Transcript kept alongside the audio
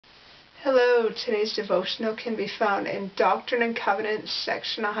Hello, today's devotional can be found in Doctrine and Covenants,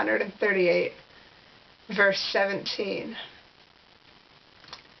 section 138, verse 17.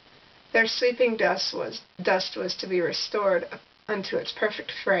 Their sleeping dust was to be restored unto its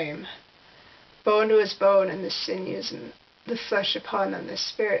perfect frame, bone to his bone, and the sinews and the flesh upon them, the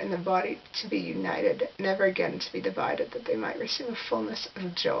spirit and the body to be united, never again to be divided, that they might receive a fullness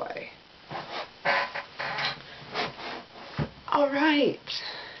of joy. All right.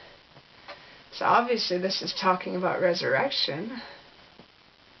 So obviously this is talking about resurrection.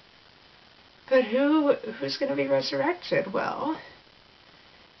 But who's going to be resurrected? Well,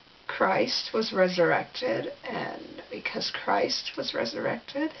 Christ was resurrected, and because Christ was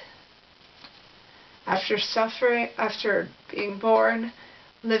resurrected, after being born,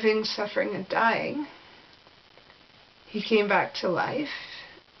 living, suffering, and dying, he came back to life,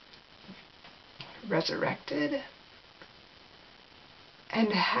 resurrected, and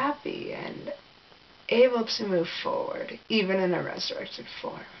happy and able to move forward, even in a resurrected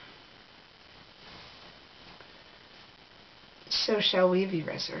form. So shall we be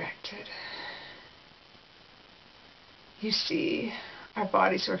resurrected. You see, our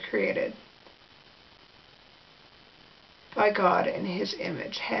bodies were created by God in His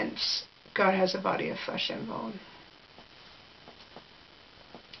image. Hence, God has a body of flesh and bone.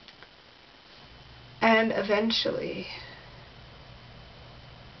 And eventually,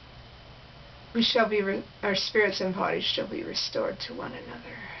 our spirits and bodies shall be restored to one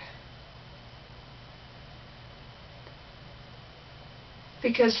another.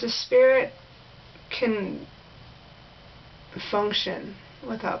 Because the spirit can function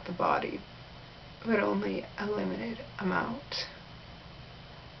without the body, but only a limited amount.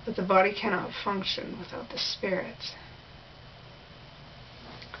 But the body cannot function without the spirit.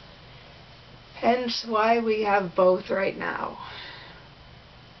 Hence why we have both right now.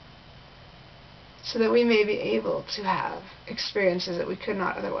 So that we may be able to have experiences that we could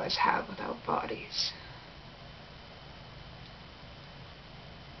not otherwise have without bodies.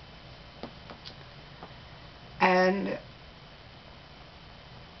 And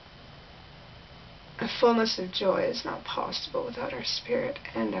a fullness of joy is not possible without our spirit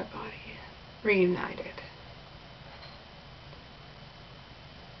and our body reunited.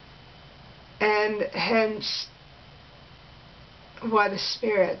 And hence why the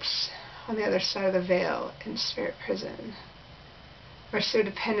spirits on the other side of the veil in spirit prison are so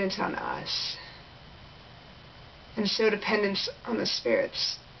dependent on us, and so dependent on the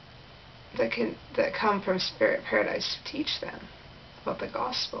spirits that come from spirit paradise to teach them about the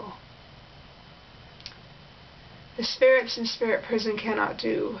gospel. The spirits in spirit prison cannot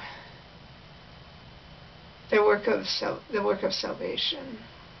do the work of salvation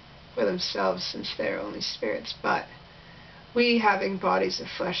for themselves, since they are only spirits, but we, having bodies of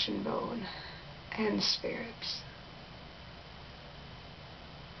flesh and bone and spirits,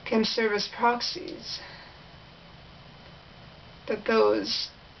 can serve as proxies that those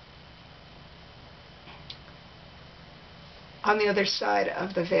on the other side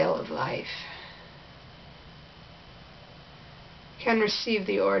of the veil of life can receive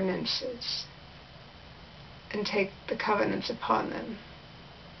the ordinances and take the covenants upon them,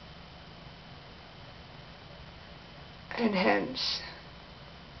 and hence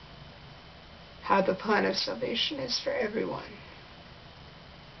how the plan of salvation is for everyone.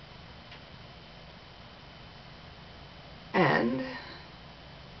 And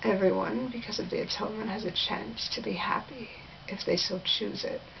everyone, because of the atonement, has a chance to be happy if they so choose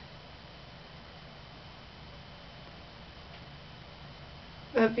it.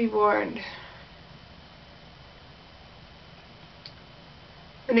 But be warned,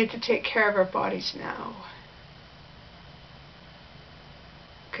 we need to take care of our bodies now.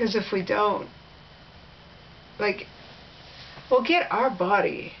 Because if we don't, we'll get our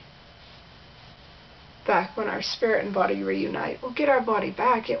body back when our spirit and body reunite. We'll get our body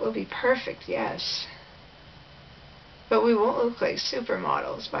back. It will be perfect, yes. But we won't look like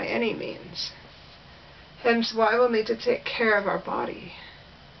supermodels by any means. Hence why we'll need to take care of our body,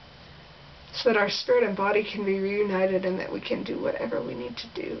 so that our spirit and body can be reunited and that we can do whatever we need to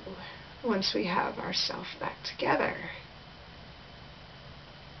do once we have ourselves back together.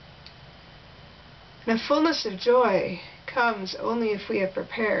 And a fullness of joy comes only if we have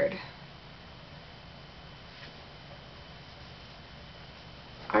prepared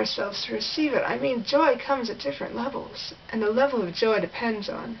ourselves to receive it. I mean, joy comes at different levels, and the level of joy depends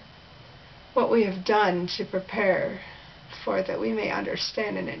on what we have done to prepare for it, that we may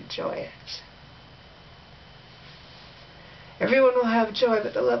understand and enjoy it. Everyone will have joy,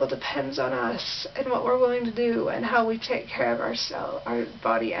 but the level depends on us and what we're willing to do and how we take care of ourselves, our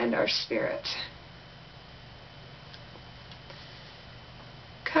body and our spirit.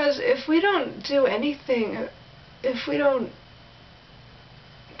 Because if we don't do anything, if we don't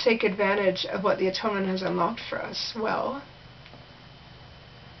take advantage of what the atonement has unlocked for us, well,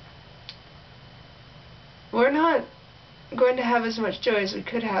 we're not going to have as much joy as we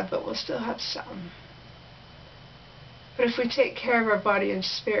could have, but we'll still have some. But if we take care of our body and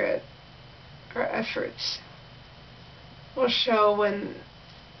spirit, our efforts will show when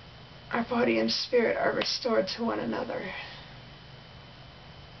our body and spirit are restored to one another.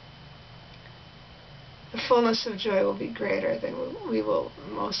 The fullness of joy will be greater than we will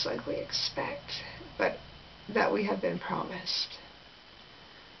most likely expect, but that we have been promised.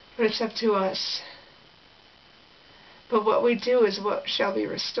 But it's up to us. But what we do is what shall be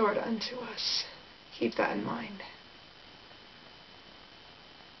restored unto us. Keep that in mind.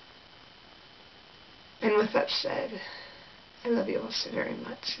 And with that said, I love you all so very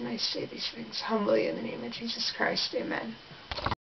much, and I say these things humbly in the name of Jesus Christ. Amen.